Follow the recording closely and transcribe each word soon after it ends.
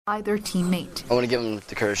by their teammate. I want to give them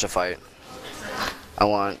the courage to fight. I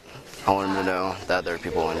want him to know that there are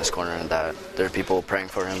people in his corner and that there are people praying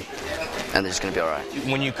for him, and he's going to be all right.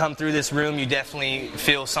 When you come through this room, you definitely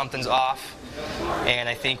feel something's off, and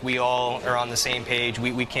I think we all are on the same page.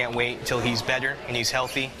 We can't wait until he's better and he's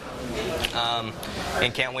healthy,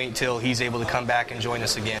 and can't wait until he's able to come back and join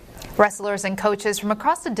us again. Wrestlers and coaches from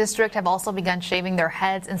across the district have also begun shaving their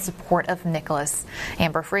heads in support of Nicholas.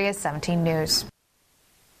 Amber Frias, 17 News.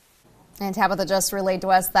 And Tabitha just relayed to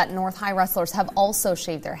us that North High wrestlers have also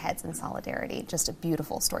shaved their heads in solidarity. Just a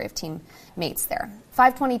beautiful story of teammates there.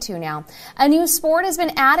 5:22 now. A new sport has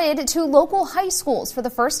been added to local high schools for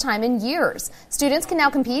the first time in years. Students can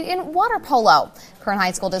now compete in water polo. Current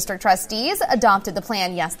high school district trustees adopted the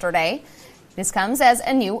plan yesterday. This comes as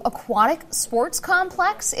a new aquatic sports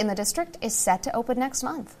complex in the district is set to open next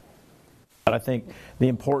month. I think the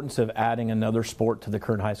importance of adding another sport to the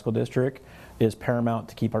current high school district is paramount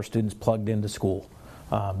to keep our students plugged into school.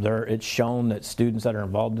 It's shown that students that are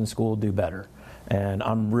involved in school do better. And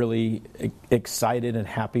I'm really excited and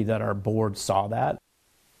happy that our board saw that.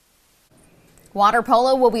 Water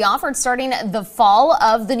polo will be offered starting the fall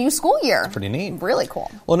of the new school year. That's pretty neat. Really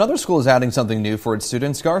cool. Well, another school is adding something new for its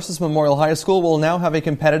students. Garces Memorial High School will now have a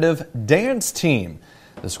competitive dance team.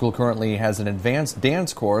 The school currently has an advanced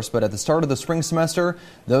dance course, but at the start of the spring semester,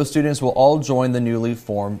 those students will all join the newly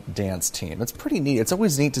formed dance team. It's pretty neat. It's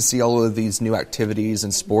always neat to see all of these new activities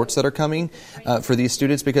and sports that are coming for these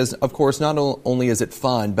students because, of course, not only is it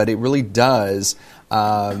fun, but it really does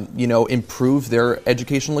improve their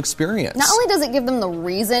educational experience. Not only does it give them the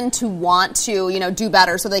reason to want to, do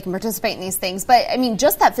better so they can participate in these things, but,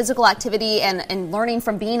 just that physical activity and learning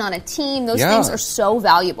from being on a team, those things are so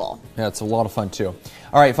valuable. Yeah, it's a lot of fun, too.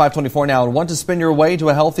 All right, 5:24 now. Want to spin your way to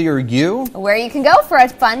a healthier you? Where you can go for a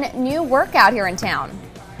fun new workout here in town.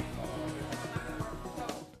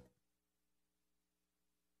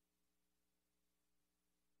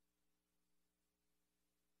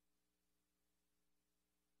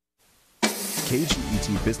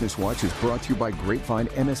 KGET Business Watch is brought to you by Grapevine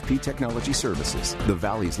MSP Technology Services, the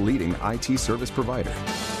Valley's leading IT service provider.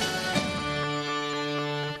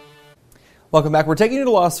 Welcome back. We're taking you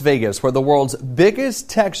to Las Vegas, where the world's biggest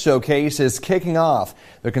tech showcase is kicking off.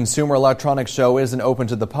 The Consumer Electronics Show isn't open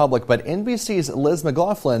to the public, but NBC's Liz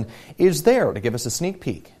McLaughlin is there to give us a sneak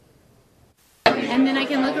peek. And then I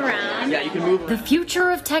can look around. Yeah, you can move. The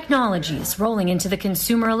future of technology is rolling into the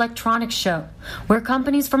Consumer Electronics Show, where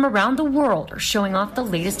companies from around the world are showing off the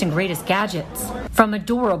latest and greatest gadgets. From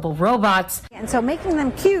adorable robots. And so making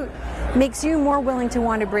them cute makes you more willing to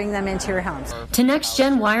want to bring them into your homes. To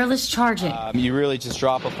next-gen wireless charging. You really just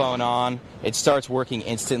drop a phone on. It starts working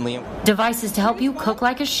instantly. Devices to help you cook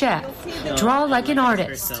like a chef, draw like an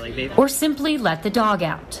artist, or simply let the dog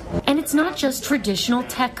out. And it's not just traditional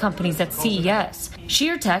tech companies at CES.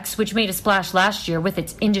 SheerTex, which made a splash last year with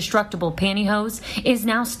its indestructible pantyhose, is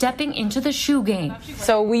now stepping into the shoe game.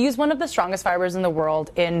 So we use one of the strongest fibers in the world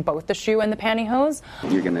in both the shoe and the pantyhose.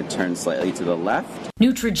 You're going to turn slightly to the left.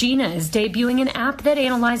 Neutrogena is debuting an app that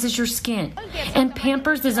analyzes your skin, and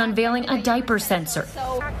Pampers is unveiling a diaper sensor.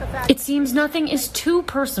 It seems nothing is too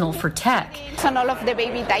personal for tech. And all of the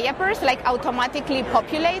baby diapers automatically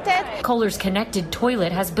populated. Kohler's connected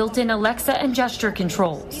toilet has built-in Alexa and gesture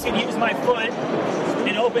controls. You can use my foot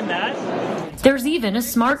and open that. There's even a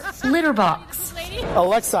smart litter box.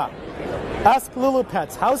 Alexa, ask Lulu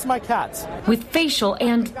Pets, how's my cat? With facial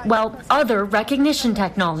and, other recognition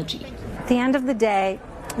technology. At the end of the day,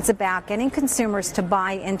 it's about getting consumers to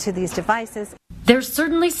buy into these devices. There's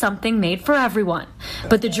certainly something made for everyone,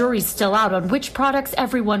 but the jury's still out on which products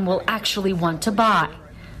everyone will actually want to buy.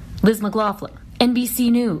 Liz McLaughlin,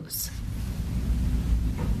 NBC News.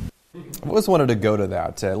 I always wanted to go to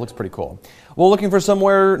that. It looks pretty cool. Well, looking for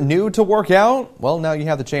somewhere new to work out? Well, now you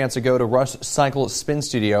have the chance to go to Rush Cycle Spin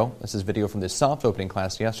Studio. This is video from the soft opening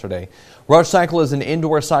class yesterday. Rush Cycle is an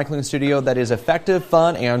indoor cycling studio that is effective,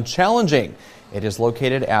 fun, and challenging. It is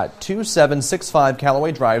located at 2765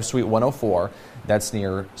 Callaway Drive, Suite 104. That's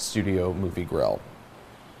near Studio Movie Grill.